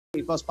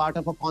It was part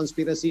of a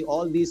conspiracy.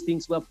 All these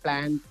things were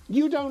planned.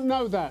 You don't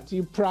know that.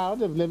 You're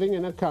proud of living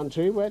in a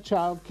country where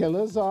child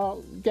killers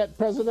get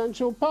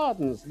presidential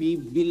pardons. We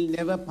will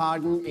never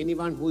pardon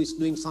anyone who is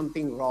doing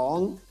something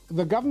wrong.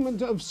 The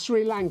government of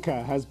Sri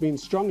Lanka has been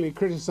strongly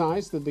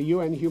criticized at the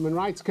UN Human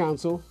Rights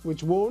Council,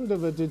 which warned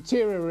of a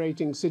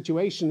deteriorating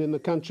situation in the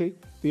country,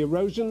 the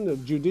erosion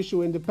of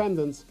judicial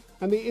independence,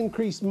 and the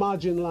increased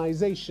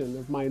marginalization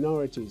of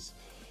minorities.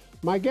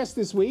 My guest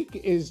this week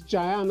is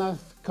Jayanath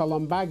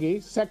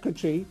Colombage,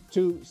 Secretary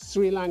to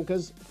Sri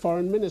Lanka's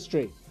Foreign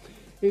Ministry.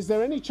 Is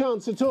there any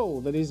chance at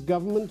all that his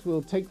government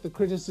will take the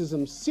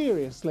criticisms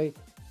seriously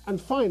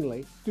and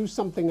finally do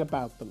something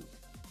about them?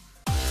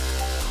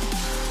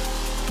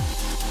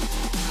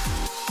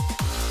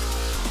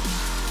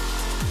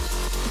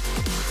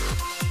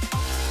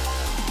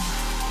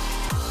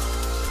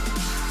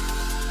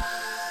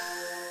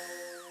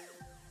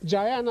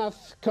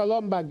 Jayanath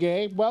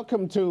Colombage,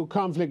 welcome to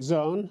Conflict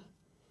Zone.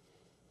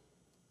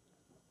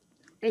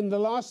 In the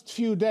last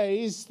few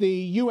days, the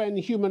UN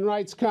Human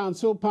Rights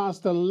Council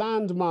passed a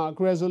landmark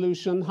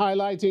resolution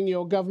highlighting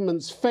your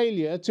government's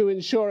failure to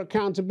ensure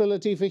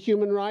accountability for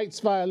human rights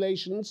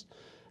violations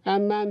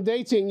and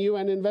mandating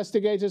UN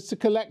investigators to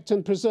collect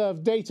and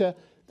preserve data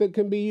that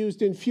can be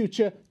used in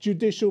future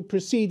judicial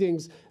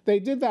proceedings. They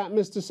did that,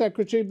 Mr.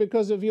 Secretary,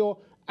 because of your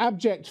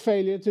abject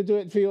failure to do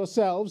it for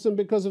yourselves and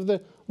because of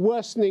the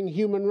worsening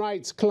human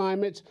rights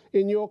climate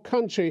in your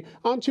country.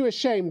 Aren't you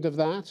ashamed of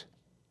that?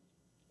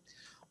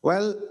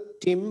 Well,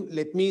 Tim,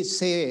 let me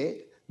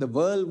say the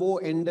World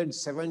War ended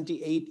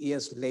 78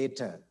 years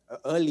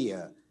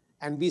earlier,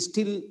 and we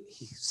still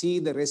see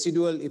the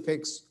residual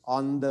effects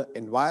on the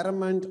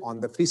environment,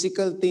 on the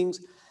physical things.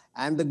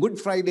 And the Good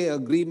Friday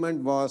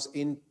Agreement was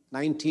in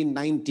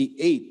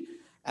 1998.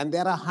 And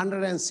there are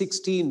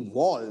 116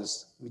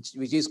 walls,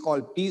 which is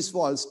called peace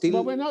walls, still.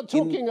 Well, we're not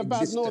talking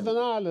about Northern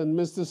Ireland,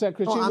 Mr.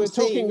 Secretary. No,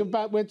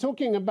 we're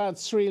talking about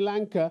Sri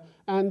Lanka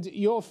and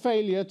your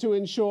failure to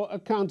ensure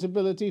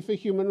accountability for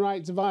human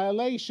rights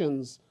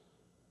violations,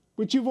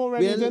 which you've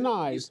already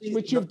denied,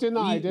 which you've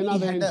denied in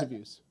other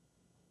interviews.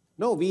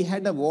 No, we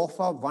had a war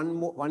for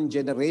one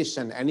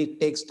generation, and it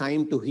takes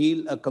time to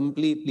heal a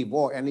completely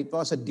war. And it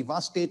was a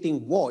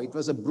devastating war. It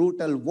was a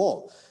brutal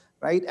war.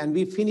 Right? And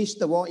we finished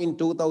the war in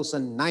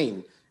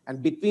 2009.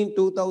 And between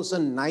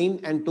 2009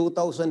 and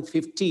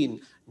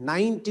 2015,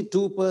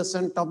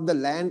 92% of the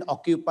land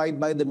occupied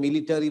by the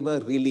military were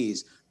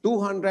released.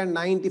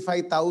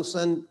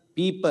 295,000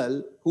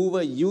 people who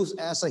were used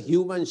as a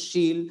human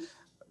shield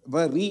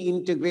were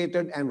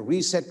reintegrated and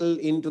resettled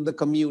into the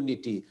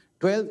community.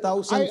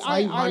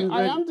 12,500...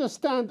 I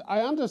understand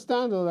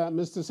all that,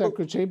 Mr.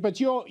 Secretary, but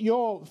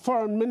your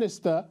foreign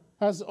minister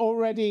has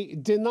already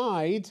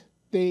denied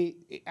the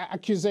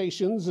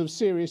accusations of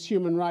serious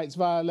human rights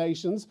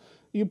violations.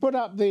 You put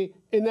up the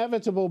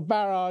inevitable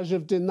barrage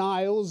of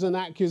denials and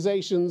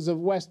accusations of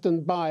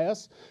Western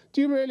bias.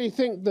 Do you really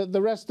think that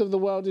the rest of the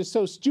world is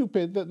so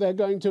stupid that they're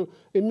going to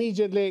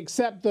immediately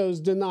accept those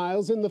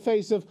denials in the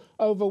face of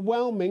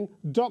overwhelming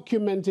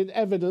documented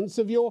evidence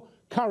of your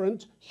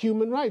current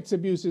human rights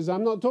abuses?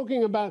 I'm not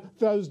talking about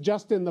those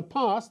just in the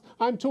past.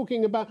 I'm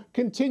talking about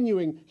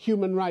continuing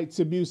human rights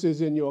abuses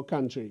in your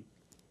country.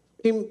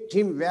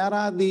 Tim, where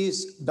are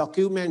these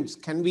documents?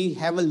 Can we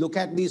have a look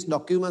at these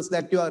documents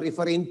that you are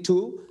referring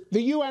to?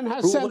 The UN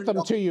has sent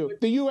them to you.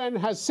 The UN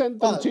has sent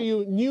them to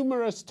you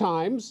numerous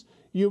times.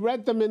 You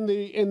read them in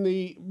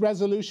the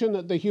resolution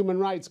at the Human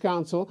Rights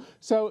Council.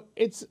 So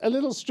it's a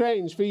little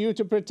strange for you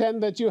to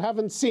pretend that you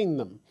haven't seen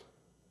them.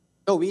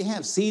 No, we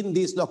have seen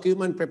this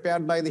document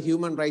prepared by the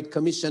Human Rights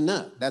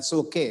Commissioner. That's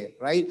okay,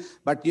 right?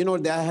 But, you know,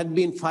 there had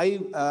been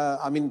from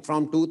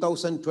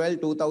 2012,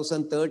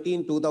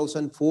 2013,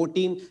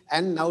 2014,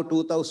 and now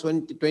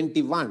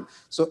 2021.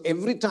 So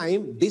every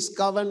time this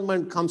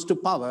government comes to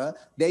power,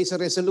 there is a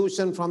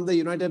resolution from the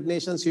United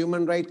Nations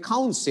Human Rights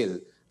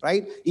Council,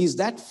 right? Is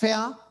that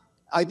fair?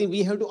 I think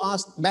we have to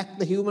ask back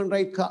the Human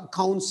Rights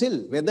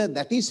Council whether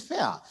that is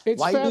fair.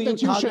 It's fair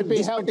that you should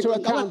be held to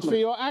account for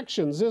your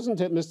actions, isn't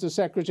it, Mr.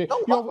 Secretary?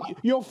 No,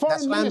 your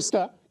foreign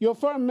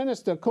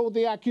minister called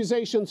the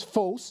accusations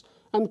false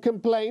and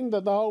complained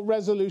that the whole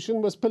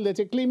resolution was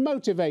politically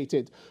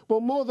motivated. Well,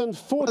 more than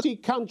 40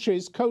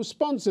 countries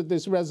co-sponsored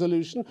this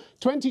resolution,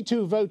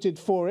 22 voted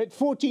for it,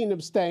 14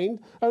 abstained,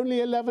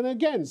 only 11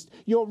 against.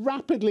 You're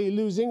rapidly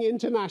losing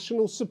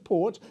international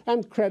support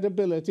and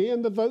credibility,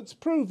 and the votes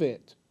prove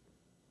it.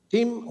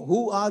 Tim,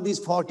 who are these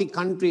 40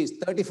 countries?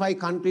 35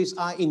 countries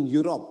are in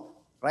Europe,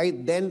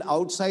 right? Then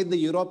outside the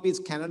Europe is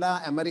Canada,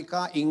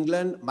 America,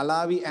 England,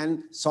 Malawi,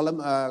 and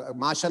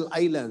Marshall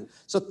Islands.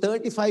 So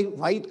 35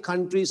 white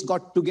countries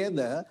got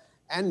together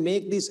and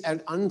make this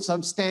an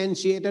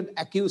unsubstantiated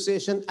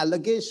accusation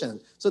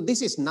allegation. So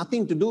this is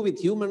nothing to do with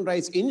human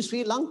rights in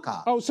Sri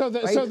Lanka. Oh, so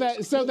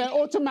they're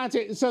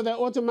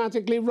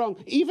automatically wrong.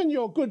 Even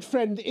your good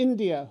friend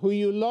India, who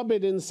you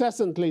lobbied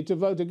incessantly to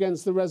vote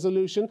against the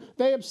resolution,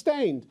 they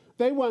abstained.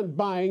 They weren't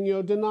buying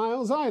your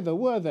denials either,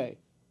 were they?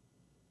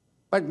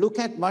 But look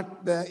at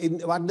what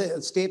the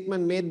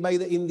statement made by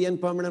the Indian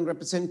permanent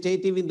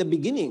representative in the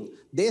beginning.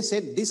 They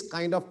said this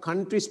kind of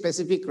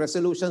country-specific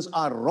resolutions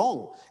are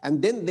wrong.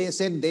 And then they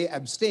said they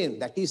abstain.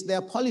 That is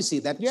their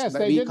policy. Yes,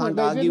 we can't argue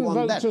on that. They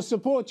didn't vote to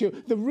support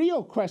you. The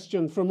real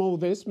question from all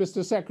this,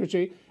 Mr.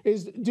 Secretary,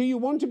 is do you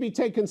want to be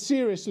taken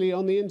seriously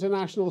on the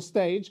international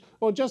stage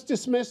or just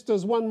dismissed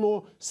as one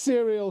more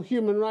serial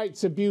human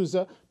rights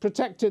abuser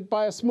protected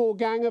by a small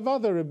gang of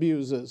other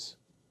abusers?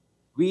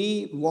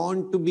 We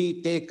want to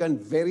be taken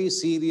very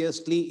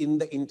seriously in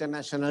the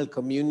international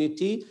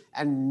community,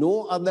 and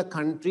no other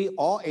country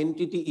or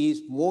entity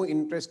is more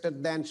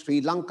interested than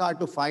Sri Lanka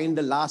to find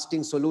a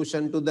lasting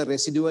solution to the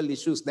residual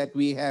issues that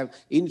we have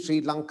in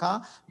Sri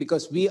Lanka,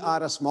 because we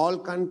are a small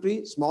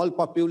country, small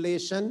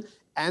population,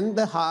 and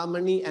the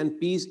harmony and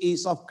peace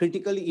is of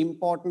critically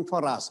important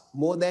for us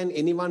more than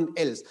anyone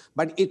else.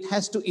 But it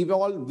has to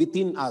evolve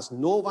within us.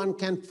 No one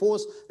can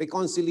force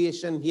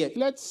reconciliation here.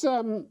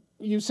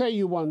 You say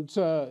you want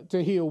to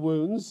heal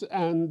wounds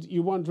and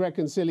you want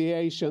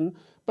reconciliation,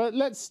 but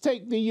let's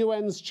take the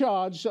UN's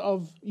charge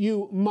of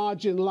you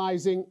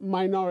marginalizing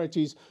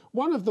minorities.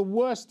 One of the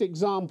worst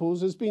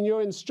examples has been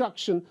your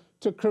instruction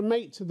to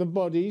cremate the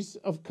bodies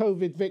of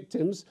COVID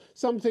victims,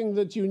 something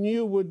that you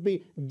knew would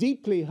be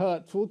deeply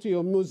hurtful to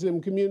your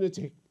Muslim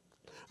community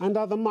and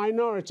other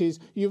minorities.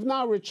 You've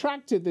now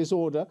retracted this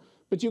order,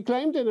 but you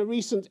claimed in a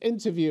recent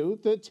interview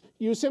that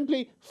you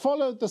simply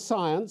followed the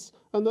science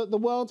and that the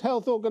World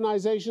Health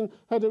Organization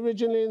had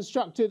originally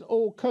instructed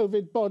all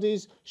COVID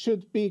bodies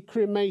should be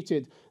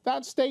cremated.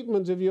 That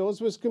statement of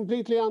yours was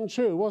completely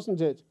untrue, wasn't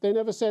it? They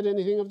never said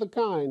anything of the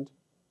kind.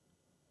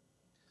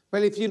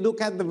 Well, if you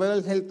look at the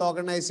World Health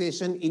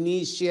Organization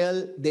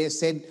they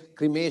said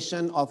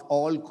cremation of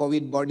all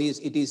COVID bodies,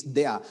 it is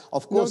there.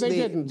 Of course, no, they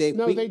didn't.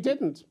 They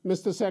didn't,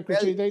 Mr.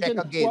 Secretary. Well, they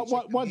didn't. Again,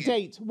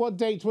 what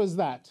date was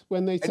that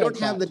when they said that? I don't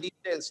have the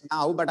details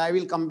now, but I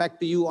will come back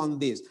to you on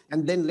this.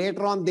 And then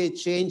later on, they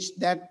changed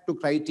that to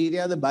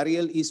criteria. The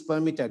burial is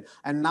permitted.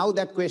 And now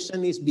that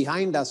question is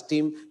behind us,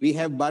 Tim. We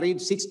have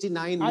buried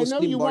 69 Muslim bodies. I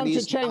know you want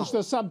to change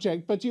the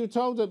subject, but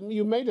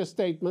you made a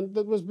statement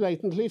that was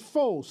blatantly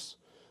false.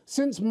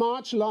 Since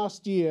March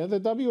last year, the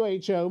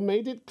WHO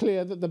made it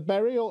clear that the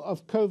burial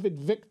of COVID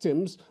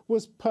victims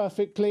was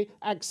perfectly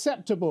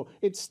acceptable.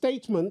 Its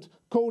statement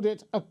called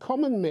it a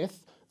common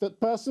myth that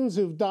persons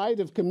who've died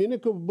of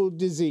communicable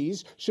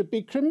disease should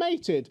be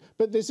cremated.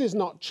 But this is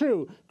not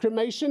true.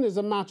 Cremation is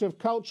a matter of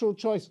cultural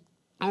choice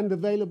and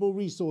available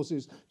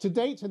resources. To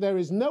date, there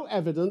is no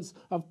evidence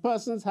of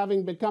persons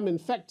having become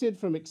infected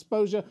from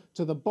exposure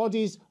to the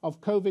bodies of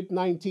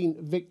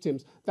COVID-19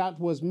 victims. That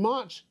was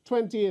March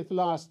 20th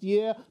last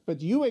year,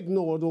 but you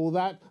ignored all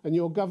that and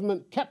your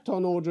government kept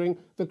on ordering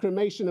the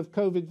cremation of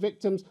COVID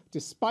victims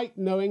despite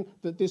knowing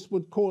that this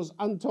would cause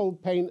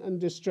untold pain and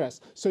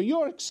distress. So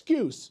your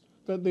excuse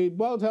that the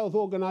World Health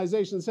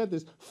Organization said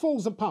this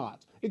falls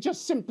apart. It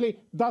just simply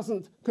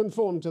doesn't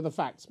conform to the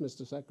facts,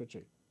 Mr.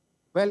 Secretary.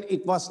 Well,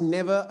 it was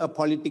never a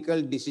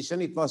political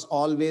decision. It was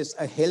always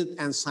a health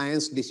and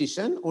science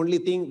decision. Only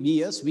thing,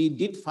 yes, we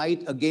did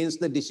fight against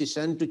the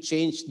decision to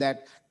change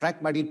that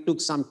track, but it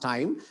took some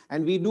time.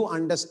 And we do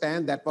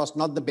understand that was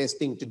not the best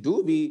thing to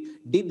do. We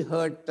did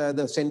hurt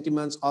the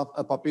sentiments of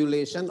a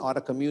population or a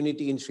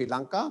community in Sri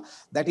Lanka.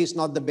 That is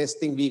not the best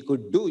thing we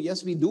could do.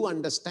 Yes, we do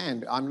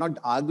understand. I'm not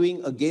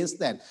arguing against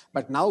that.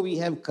 But now we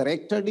have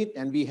corrected it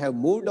and we have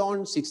moved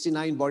on.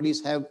 69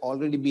 bodies have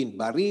already been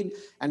buried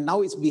and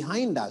now it's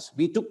behind us.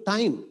 We took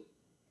time.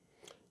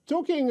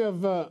 Talking of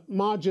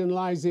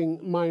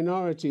marginalizing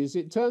minorities,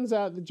 it turns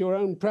out that your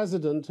own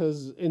president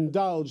has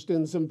indulged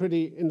in some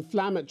pretty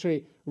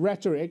inflammatory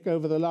rhetoric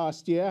over the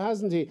last year,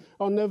 hasn't he?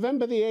 On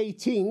November the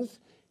 18th,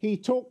 he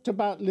talked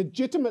about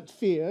legitimate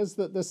fears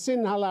that the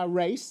Sinhala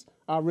race,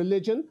 our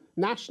religion,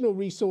 national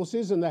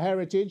resources and the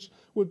heritage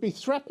would be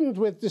threatened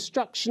with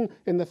destruction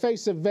in the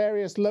face of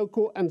various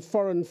local and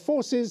foreign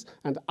forces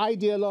and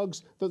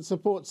ideologues that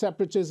support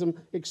separatism,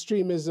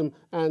 extremism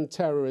and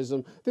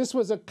terrorism. This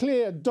was a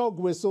clear dog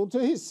whistle to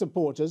his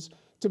supporters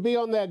to be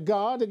on their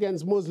guard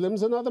against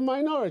Muslims and other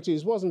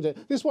minorities, wasn't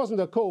it? This wasn't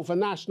a call for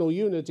national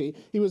unity.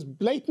 He was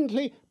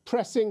blatantly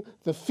pressing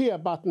the fear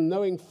button,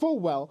 knowing full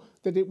well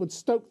that it would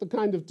stoke the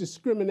kind of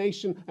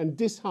discrimination and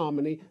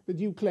disharmony that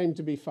you claim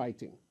to be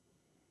fighting.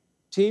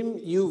 Tim,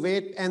 you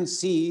wait and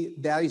see.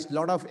 There is a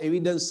lot of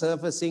evidence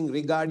surfacing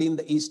regarding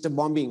the Easter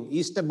bombing.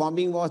 Easter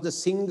bombing was the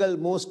single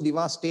most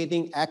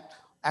devastating act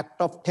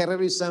of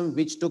terrorism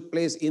which took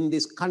place in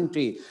this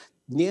country.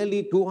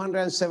 Nearly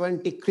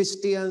 270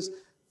 Christians,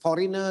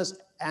 foreigners,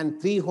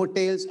 and 3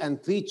 hotels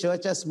and 3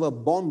 churches were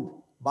bombed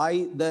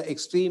by the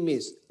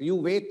extremists. You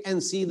wait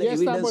and see the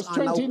evidence. Yes, that was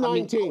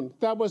 2019.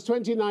 That was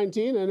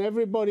 2019, and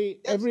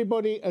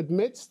everybody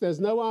admits, there's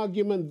no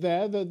argument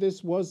there, that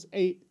this was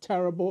a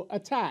terrible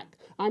attack.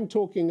 I'm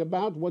talking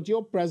about what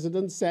your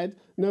president said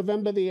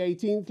November the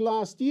 18th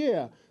last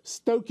year,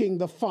 stoking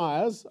the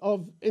fires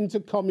of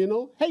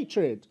intercommunal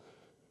hatred.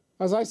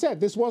 As I said,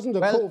 this wasn't a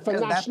call for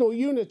national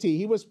unity.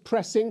 He was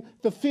pressing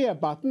the fear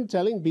button,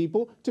 telling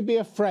people to be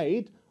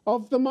afraid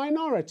of the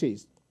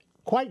minorities.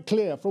 Quite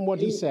clear from what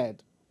he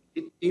said.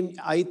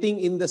 I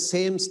think in the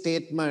same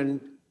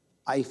statement,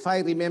 if I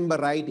remember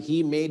right,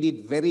 he made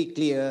it very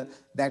clear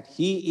that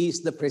he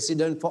is the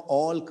president for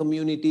all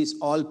communities,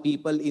 all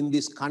people in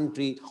this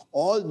country,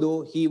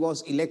 although he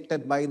was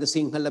elected by the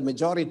Sinhala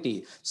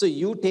majority. So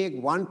you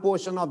take one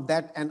portion of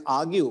that and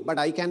argue, but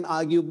I can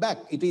argue back.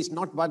 It is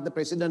not what the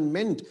president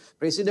meant.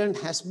 President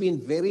has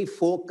been very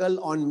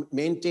focal on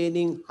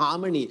maintaining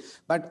harmony,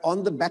 but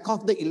on the back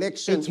of the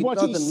election... It's what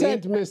he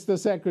said, Mr.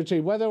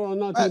 Secretary. Whether or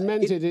not he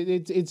meant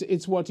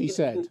it's what he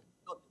said.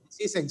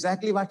 This is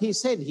exactly what he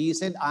said. He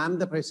said, I am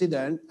the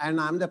president, and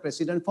I'm the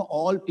president for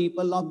all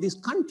people of this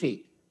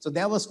country. So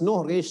there was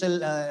no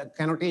racial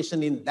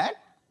connotation in that.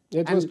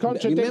 It was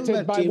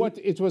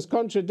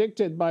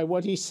contradicted by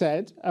what he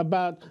said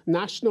about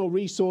national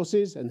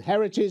resources and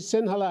heritage.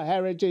 Sinhala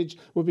heritage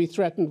would be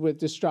threatened with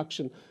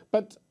destruction.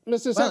 But,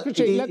 Mr.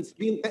 Secretary,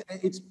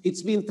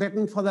 it's been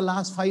threatened for the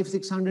last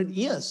 500-600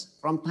 years,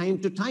 from time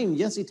to time.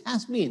 Yes, it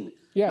has been.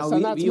 Yes, now,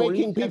 and that's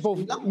making people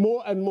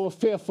more and more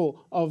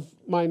fearful of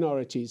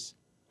minorities.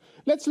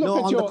 Let's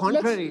look at your... On the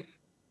contrary.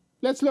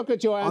 Let's look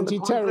at your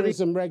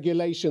anti-terrorism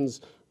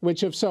regulations,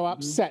 which have so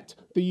upset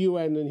the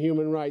UN and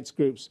human rights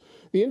groups.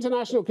 The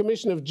International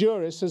Commission of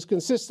Jurists has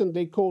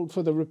consistently called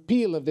for the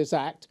repeal of this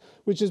act,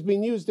 which has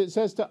been used, it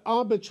says, to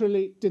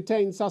arbitrarily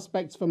detain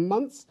suspects for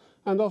months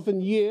and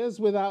often years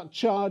without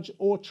charge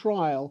or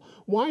trial.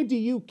 Why do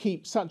you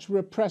keep such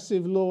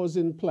repressive laws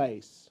in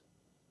place?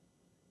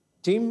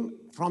 Tim,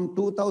 from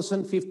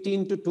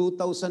 2015 to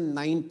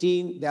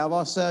 2019, there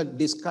was a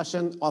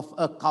discussion of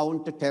a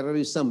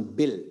counter-terrorism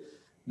bill.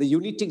 The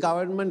unity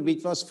government,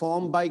 which was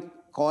formed by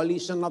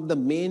coalition of the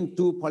main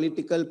two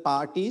political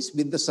parties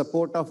with the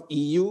support of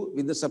EU,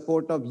 with the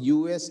support of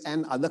US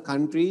and other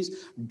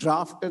countries,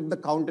 drafted the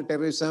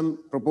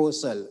counter-terrorism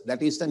proposal.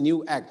 That is the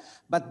new act.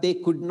 But they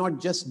could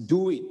not just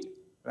do it,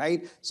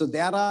 right? So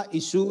there are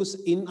issues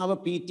in our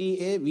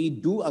PTA. We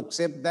do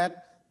accept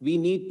that. We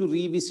need to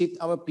revisit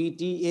our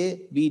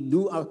PTA. We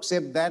do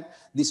accept that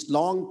this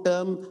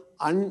long-term,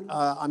 detention...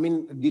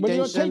 But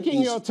you're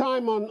taking your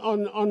time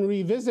on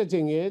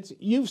revisiting it.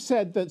 You've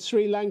said that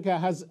Sri Lanka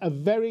has a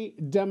very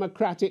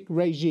democratic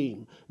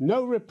regime,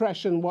 no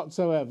repression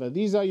whatsoever.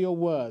 These are your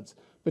words.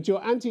 But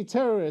your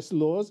anti-terrorist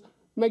laws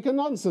make a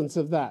nonsense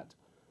of that.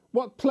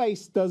 What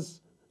place does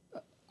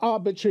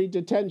arbitrary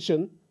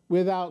detention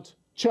without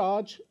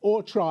charge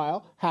or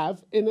trial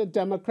have in a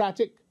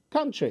democratic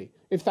country?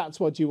 If that's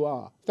what you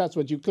are, if that's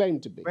what you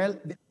claim to be. Well,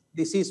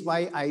 this is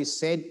why I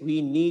said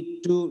we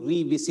need to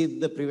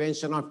revisit the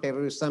Prevention of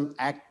Terrorism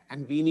Act,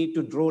 and we need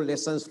to draw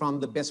lessons from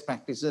the best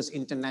practices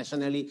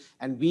internationally,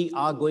 and we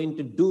are going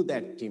to do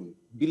that, Tim.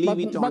 Believe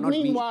it or not. But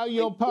meanwhile,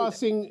 you're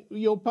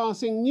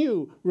passing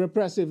new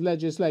repressive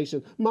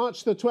legislation.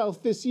 March the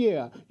 12th this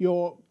year,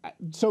 your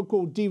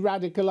so-called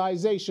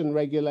de-radicalization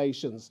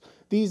regulations.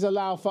 These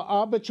allow for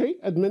arbitrary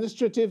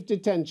administrative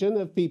detention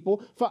of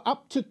people for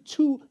up to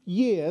 2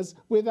 years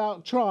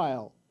without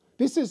trial.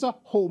 This is a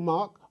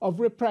hallmark of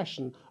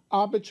repression,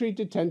 arbitrary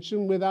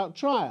detention without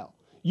trial.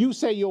 You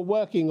say you're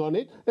working on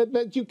it,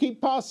 but you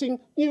keep passing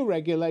new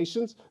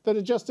regulations that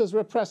are just as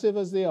repressive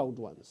as the old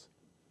ones.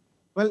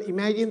 Well,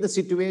 imagine the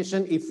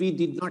situation if we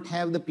did not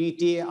have the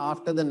PTA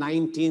after the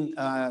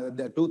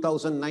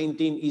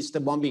 2019 Easter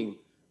bombing.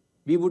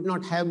 We would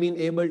not have been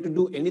able to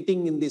do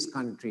anything in this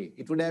country.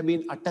 It would have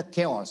been utter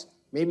chaos.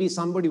 Maybe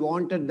somebody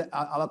wanted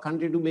our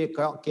country to be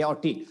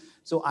chaotic.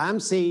 So I am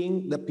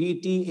saying the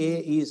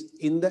PTA is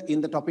in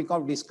the topic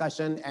of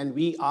discussion, and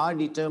we are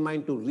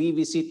determined to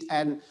revisit,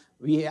 and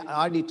we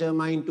are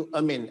determined to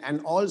amend.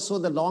 And also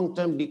the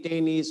long-term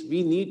detainees,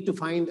 we need to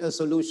find a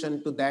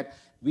solution to that.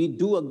 We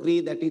do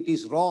agree that it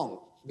is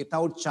wrong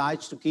without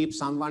charge to keep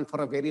someone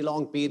for a very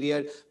long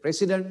period.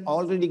 President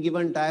already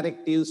given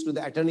directives to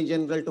the Attorney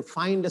General to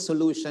find a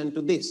solution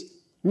to this.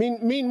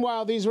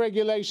 Meanwhile, these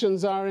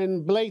regulations are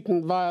in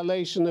blatant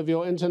violation of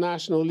your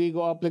international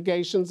legal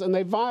obligations, and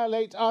they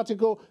violate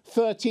Article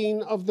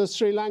 13 of the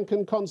Sri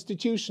Lankan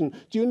Constitution.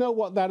 Do you know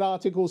what that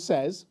article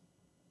says?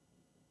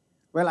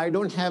 Well, I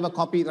don't have a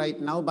copy right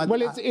now, but...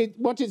 Well,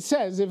 what it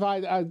says, if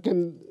I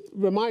can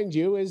remind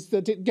you, is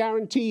that it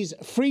guarantees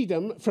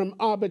freedom from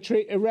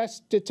arbitrary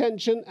arrest,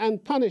 detention,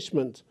 and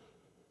punishment.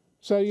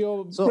 So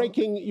you're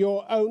breaking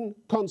your own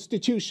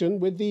constitution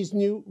with these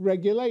new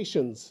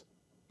regulations,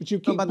 which you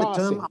keep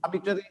passing.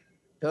 But the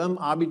term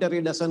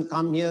arbitrary doesn't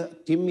come here.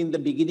 Tim, in the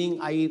beginning,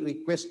 I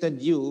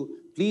requested you,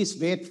 please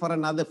wait for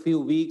another few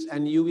weeks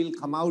and you will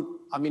come out.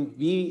 I mean,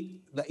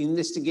 the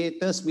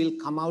investigators will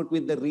come out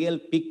with the real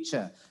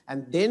picture.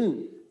 And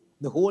then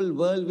the whole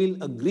world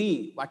will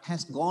agree what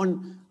has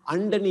gone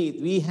underneath.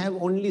 We have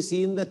only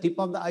seen the tip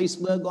of the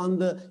iceberg on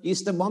the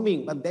Easter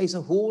bombing, but there is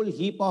a whole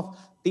heap of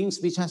things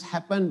which has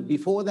happened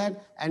before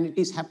that, and it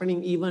is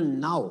happening even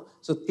now.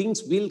 So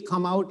things will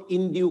come out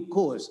in due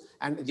course.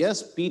 And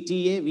just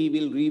PTA, we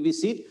will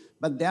revisit,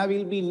 but there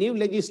will be new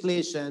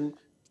legislation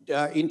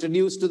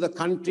introduced to the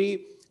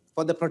country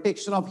for the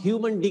protection of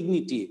human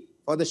dignity,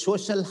 for the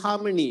social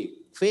harmony,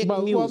 fake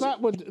news.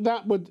 Well,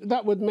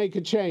 that would make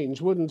a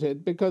change, wouldn't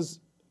it? Because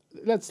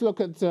let's look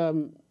at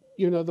the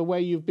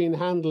way you've been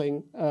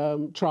handling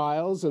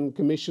trials and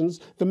commissions.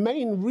 The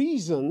main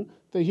reason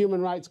the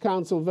Human Rights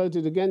Council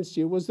voted against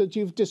you was that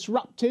you've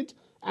disrupted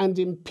and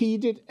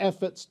impeded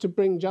efforts to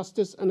bring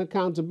justice and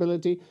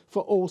accountability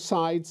for all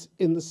sides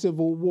in the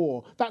civil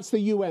war. That's the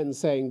UN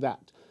saying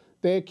that.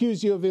 They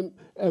accuse you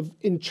of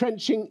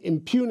entrenching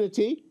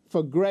impunity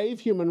for grave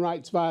human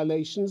rights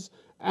violations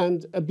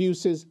and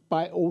abuses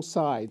by all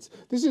sides.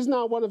 This is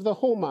now one of the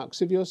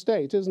hallmarks of your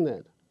state, isn't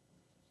it?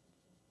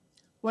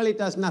 Well,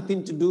 it has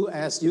nothing to do,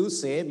 as you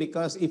say,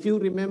 because if you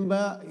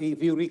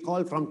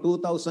recall from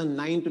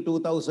 2009 to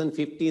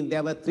 2015,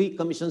 there were 3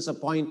 commissions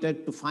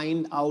appointed to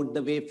find out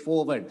the way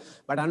forward.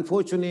 But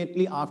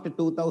unfortunately, after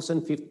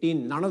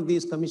 2015, none of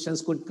these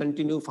commissions could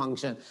continue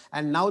function.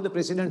 And now the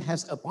president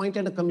has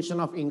appointed a commission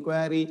of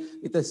inquiry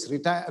with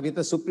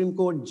a Supreme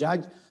Court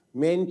judge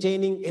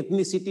maintaining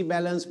ethnicity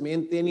balance,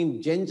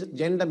 maintaining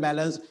gender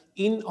balance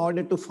in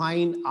order to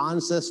find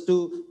answers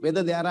to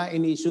whether there are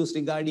any issues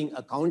regarding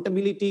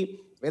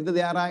accountability, whether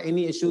there are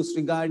any issues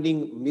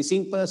regarding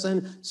missing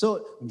person.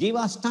 So give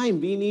us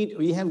time.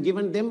 We have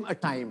given them a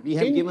time. We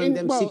have given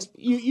them 6.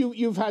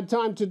 You've had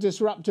time to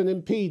disrupt and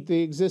impede the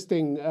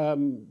existing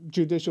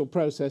judicial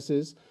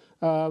processes.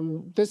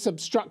 This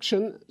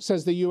obstruction,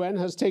 says the UN,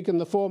 has taken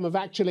the form of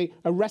actually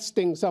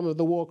arresting some of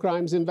the war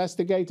crimes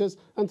investigators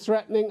and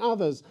threatening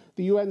others.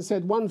 The UN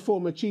said one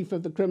former chief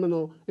of the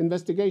Criminal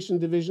Investigation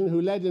Division,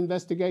 who led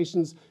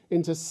investigations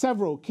into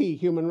several key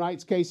human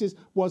rights cases,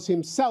 was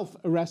himself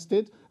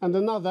arrested, and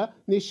another,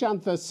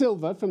 Nishantha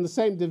Silva, from the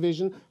same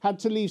division, had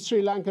to leave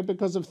Sri Lanka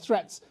because of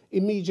threats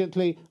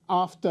immediately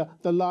after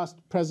the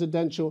last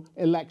presidential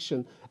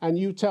election. And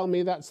you tell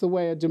me that's the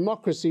way a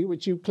democracy,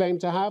 which you claim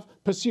to have,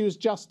 pursues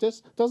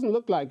justice? Doesn't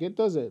look like it,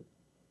 does it?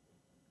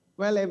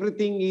 Well,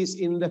 everything is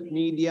in the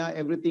media.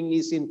 Everything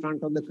is in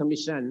front of the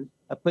commission.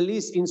 A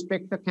police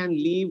inspector can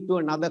leave to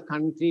another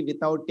country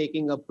without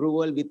taking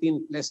approval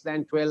within less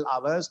than 12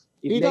 hours.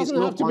 He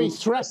doesn't have to be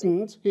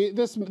threatened.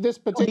 This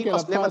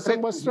particular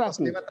person was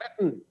threatened. He was never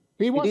threatened.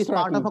 He was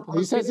threatened.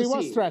 He says he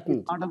was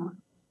threatened.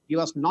 He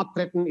was not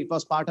threatened. It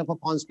was part of a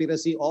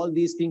conspiracy. All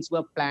these things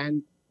were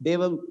planned. They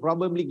were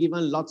probably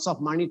given lots of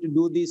money to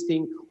do these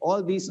things.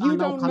 All these are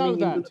now coming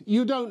into...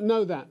 You don't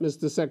know that,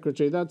 Mr.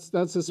 Secretary. That's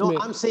a myth. No,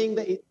 I'm saying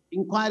the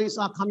inquiries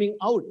are coming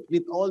out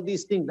with all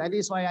these things. That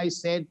is why I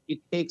said it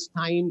takes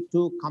time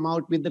to come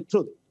out with the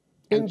truth.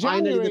 In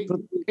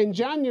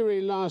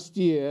January last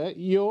year,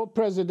 your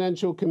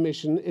presidential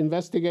commission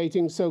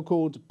investigating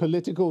so-called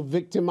political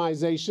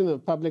victimization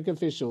of public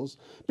officials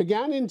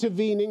began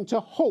intervening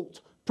to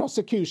halt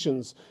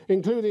prosecutions,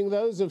 including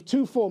those of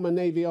 2 former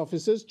Navy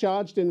officers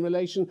charged in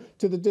relation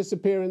to the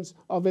disappearance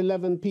of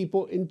 11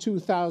 people in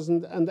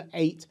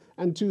 2008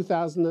 and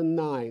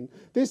 2009.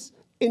 This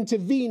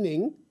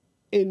intervening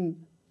in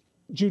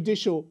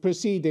judicial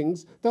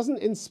proceedings doesn't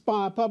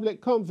inspire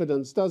public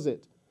confidence, does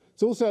it?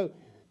 It's also,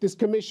 this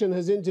commission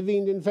has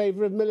intervened in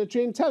favor of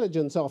military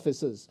intelligence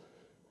officers,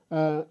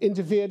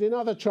 interfered in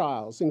other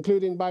trials,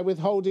 including by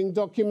withholding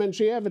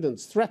documentary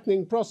evidence,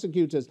 threatening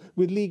prosecutors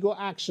with legal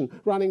action,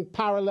 running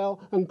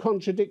parallel and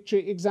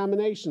contradictory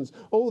examinations.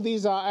 All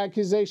these are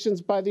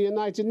accusations by the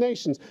United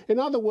Nations. In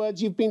other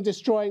words, you've been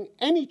destroying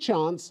any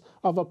chance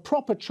of a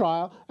proper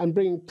trial and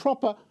bringing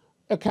proper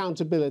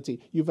accountability.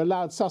 You've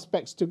allowed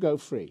suspects to go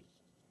free.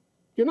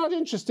 You're not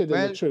interested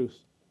in the truth.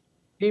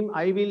 Tim,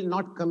 I will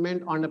not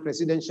comment on a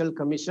presidential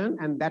commission,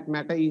 and that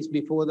matter is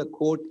before the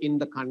court in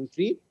the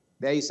country.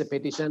 There is a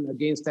petition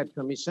against that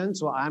commission,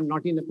 so I am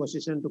not in a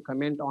position to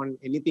comment on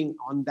anything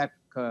on that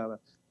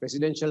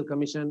presidential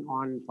commission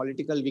on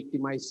political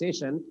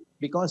victimization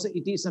because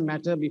it is a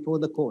matter before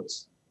the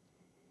courts.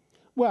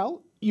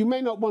 Well, you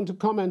may not want to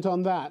comment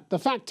on that. The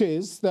fact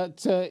is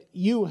that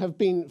you have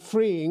been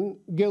freeing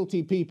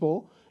guilty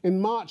people. In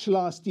March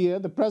last year,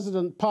 the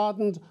president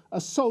pardoned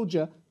a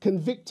soldier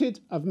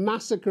convicted of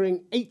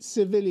massacring 8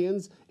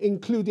 civilians,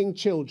 including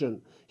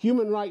children.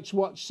 Human Rights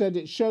Watch said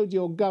it showed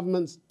your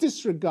government's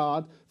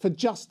disregard for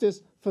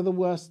justice for the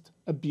worst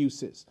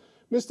abuses.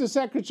 Mr.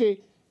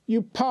 Secretary,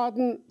 you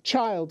pardon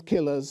child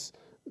killers.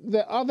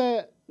 Are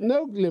there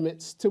no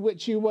limits to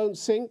which you won't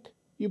sink?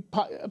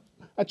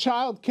 A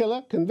child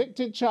killer,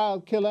 convicted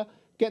child killer,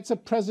 gets a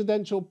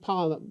presidential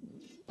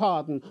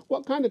pardon.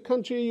 What kind of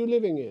country are you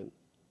living in?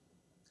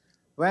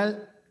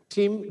 Well,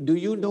 Tim, do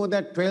you know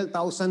that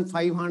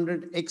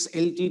 12,500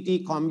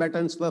 ex-LTT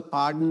combatants were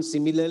pardoned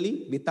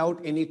similarly without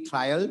any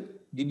trial?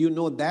 Did you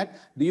know that?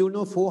 Do you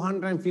know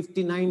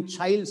 459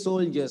 child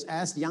soldiers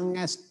as young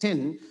as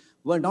 10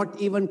 were not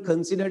even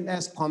considered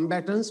as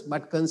combatants,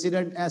 but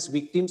considered as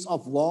victims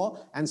of war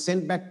and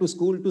sent back to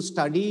school to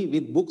study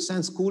with books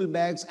and school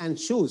bags and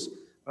shoes,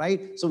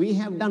 right? So we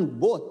have done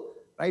both.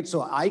 Right,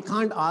 so I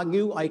can't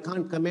argue, I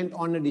can't comment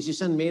on a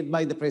decision made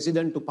by the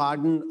president to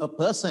pardon a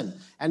person.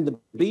 And the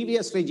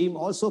previous regime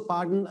also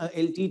pardoned a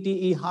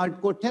LTTE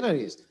hardcore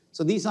terrorist.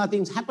 So these are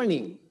things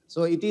happening.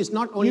 So it is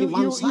not only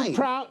one side.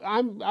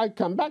 I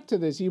come back to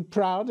this. You're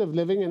proud of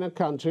living in a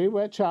country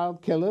where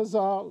child killers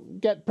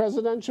get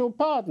presidential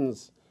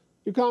pardons.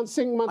 You can't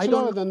sink much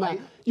lower than that.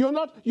 You're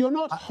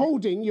not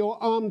holding your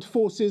armed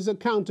forces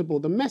accountable.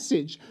 The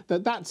message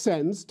that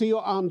sends to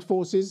your armed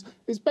forces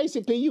is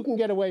basically you can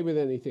get away with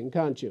anything,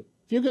 can't you?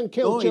 If you can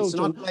kill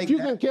children, if you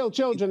can kill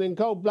children in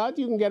cold blood,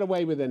 you can get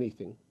away with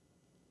anything.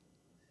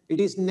 It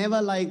is never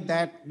like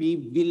that.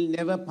 We will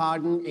never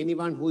pardon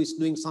anyone who is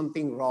doing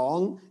something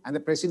wrong. And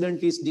the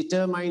president is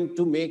determined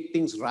to make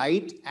things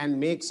right and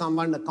make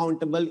someone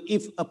accountable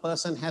if a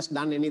person has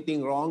done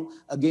anything wrong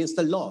against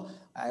the law.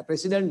 A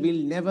president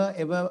will never,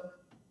 ever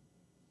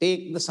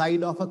take the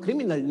side of a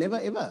criminal. Never,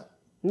 ever.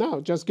 No,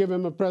 just give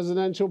him a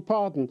presidential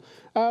pardon.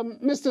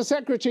 Mr.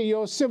 Secretary,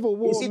 your civil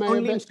war... Is it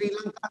only in Sri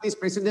Lanka these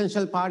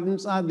presidential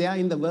pardons are there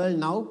in the world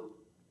now?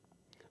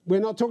 We're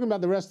not talking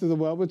about the rest of the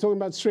world. We're talking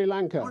about Sri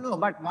Lanka. No,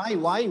 but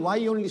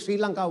why only Sri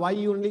Lanka? Why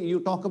you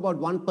talk about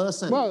one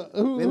person? Well,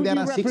 who do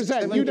you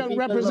represent? You don't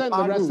represent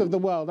the rest of the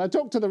world. I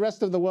talk to the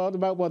rest of the world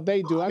about what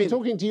they do. I'm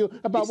talking to you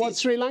about what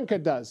Sri Lanka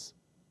does.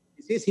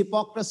 This is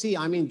hypocrisy.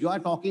 I mean, you are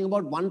talking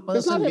about one person.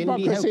 It's not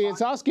hypocrisy.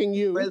 It's asking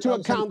you to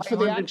account for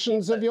the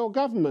actions of your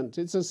government.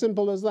 It's as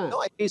simple as that.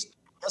 No, it is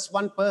just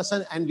one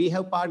person, and we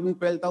have pardoned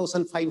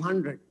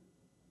 12,500.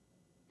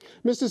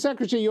 Mr.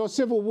 Secretary, your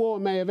civil war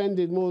may have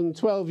ended more than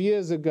 12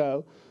 years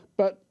ago,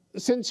 but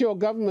since your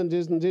government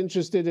isn't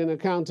interested in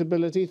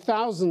accountability,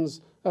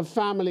 thousands of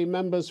family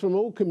members from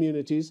all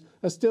communities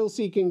are still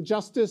seeking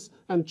justice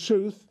and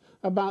truth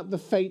about the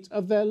fate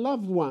of their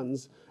loved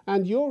ones.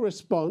 And your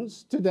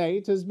response to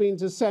date has been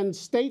to send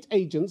state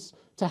agents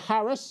to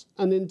harass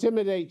and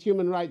intimidate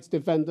human rights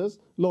defenders,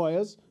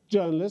 lawyers,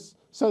 journalists,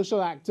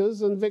 social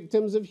actors, and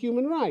victims of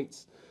human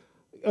rights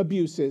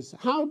abuses.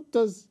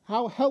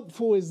 How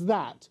helpful is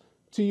that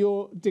to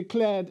your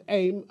declared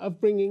aim of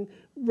bringing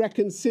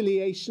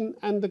reconciliation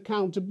and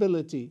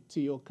accountability to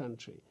your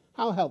country?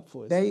 How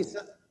helpful is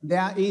that?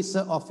 There is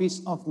an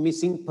Office of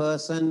Missing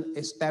Person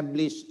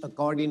established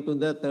according to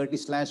the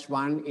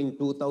 30/1 in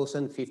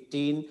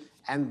 2015,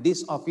 and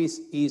this office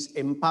is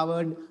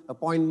empowered,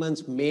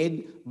 appointments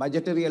made,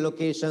 budgetary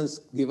allocations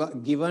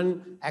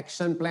given,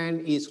 action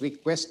plan is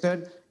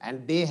requested,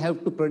 and they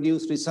have to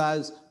produce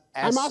results.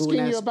 I'm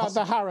asking you about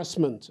the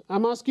harassment.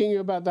 I'm asking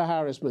you about the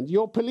harassment.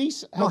 Your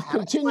police have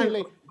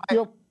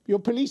your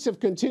police have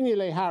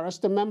continually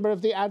harassed a member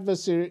of the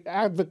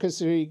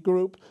advocacy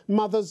group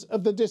Mothers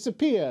of the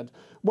Disappeared.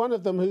 One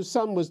of them, whose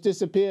son was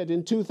disappeared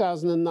in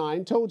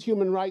 2009, told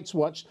Human Rights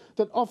Watch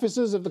that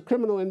officers of the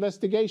Criminal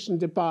Investigation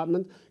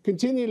Department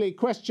continually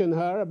question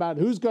her about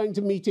who's going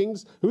to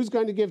meetings, who's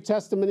going to give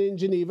testimony in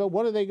Geneva,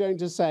 what are they going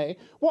to say.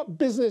 What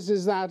business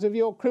is that of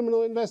your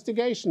Criminal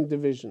Investigation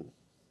Division?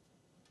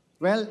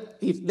 Well,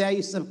 if there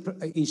is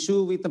an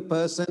issue with a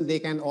person, they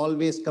can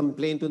always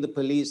complain to the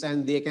police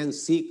and they can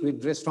seek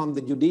redress from the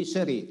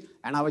judiciary.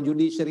 And our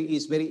judiciary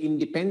is very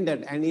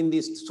independent. And in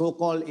these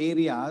so-called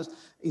areas,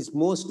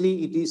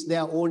 it is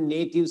their own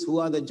natives who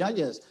are the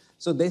judges.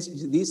 So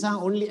these are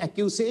only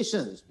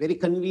accusations, very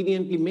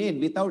conveniently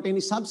made without any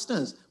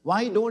substance.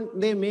 Why don't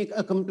they make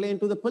a complaint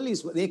to the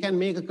police? They can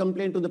make a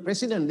complaint to the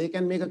president. They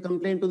can make a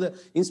complaint to the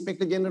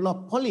Inspector General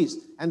of Police,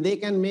 and they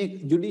can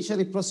make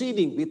judiciary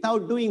proceeding.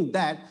 Without doing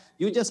that,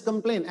 you just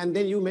complain. And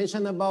then you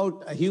mention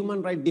about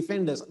human rights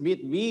defenders.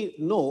 We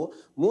know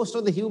most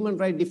of the human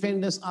rights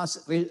defenders are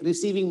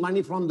receiving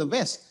money from the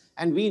West.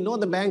 And we know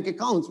the bank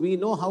accounts. We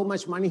know how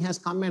much money has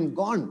come and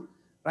gone.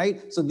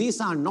 Right? So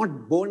these are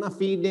not bona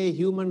fide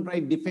human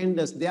rights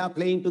defenders. They are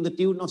playing to the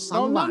tune of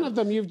someone. No, none of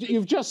them.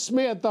 You've just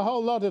smeared the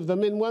whole lot of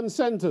them in one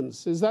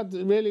sentence. Is that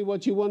really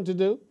what you want to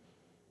do?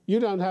 You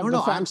don't have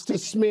the facts to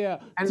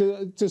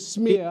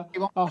smear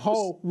a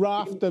whole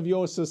raft of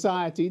your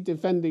society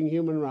defending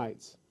human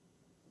rights.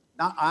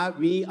 Now,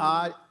 we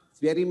are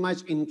very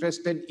much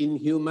interested in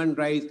human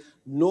rights.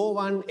 No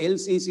one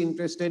else is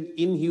interested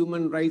in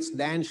human rights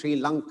than Sri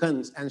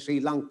Lankans and Sri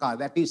Lanka.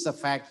 That is the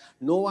fact.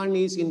 No one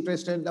is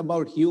interested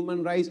about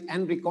human rights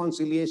and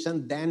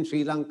reconciliation than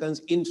Sri Lankans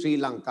in Sri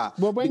Lanka.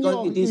 Well, when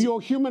your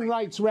human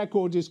rights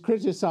record is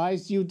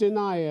criticized, you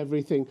deny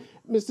everything.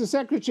 Mr.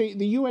 Secretary,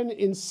 the UN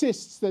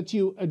insists that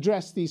you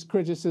address these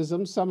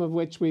criticisms, some of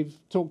which we've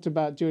talked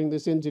about during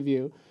this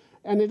interview.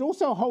 And it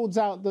also holds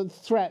out the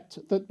threat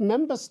that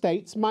member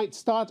states might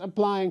start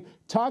applying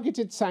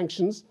targeted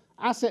sanctions,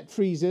 asset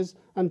freezes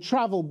and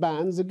travel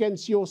bans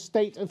against your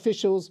state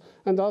officials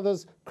and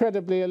others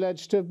credibly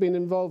alleged to have been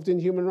involved in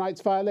human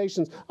rights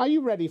violations. Are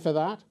you ready for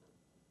that?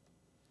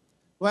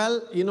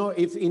 Well, you know,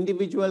 if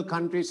individual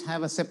countries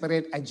have a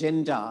separate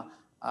agenda,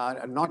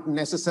 not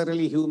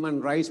necessarily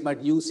human rights,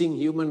 but using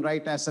human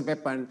rights as a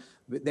weapon,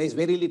 there's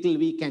very little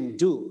we can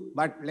do.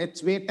 But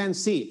let's wait and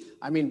see.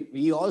 I mean,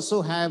 we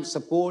also have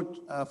support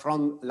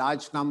from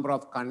large number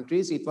of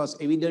countries. It was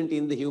evident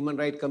in the Human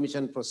Rights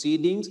Commission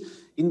proceedings.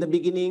 In the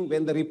beginning,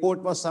 when the report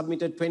was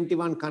submitted,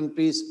 21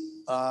 countries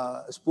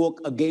spoke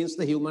against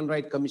the Human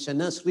Rights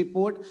Commissioner's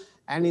report.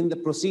 And in the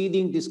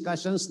proceeding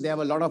discussions, there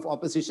were a lot of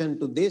opposition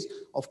to this.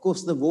 Of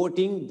course, the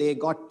voting, they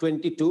got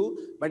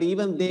 22, but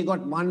even they got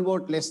one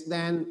vote less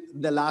than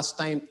the last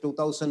time,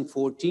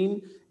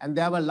 2014. And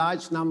there were a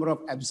large number of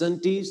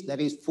absentees, that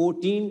is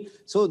 14.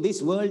 So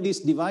this world is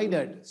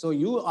divided. So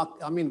you are,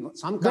 I mean,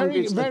 some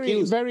countries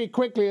very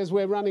quickly, as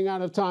we're running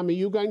out of time, are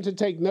you going to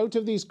take note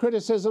of these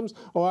criticisms,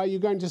 or are you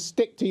going to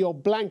stick to your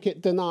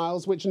blanket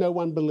denials, which no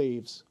one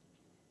believes?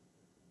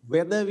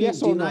 Whether we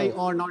deny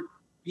or not,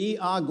 we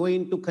are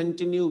going to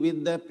continue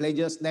with the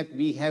pledges that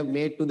we have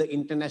made to the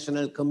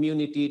international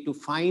community to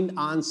find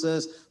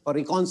answers for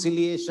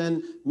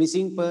reconciliation,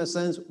 missing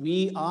persons.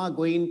 We are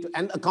going to,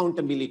 and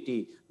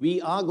accountability.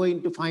 We are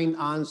going to find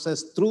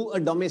answers through a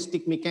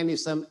domestic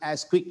mechanism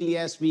as quickly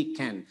as we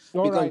can.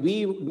 Because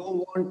we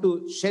don't want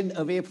to shed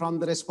away from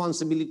the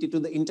responsibility to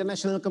the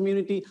international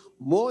community,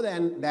 more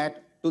than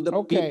that to the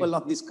people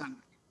of this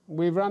country.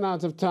 We've run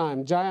out of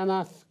time.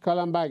 Jayanath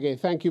Colombage,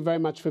 thank you very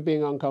much for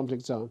being on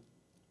Conflict Zone.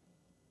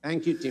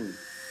 Thank you, Tim.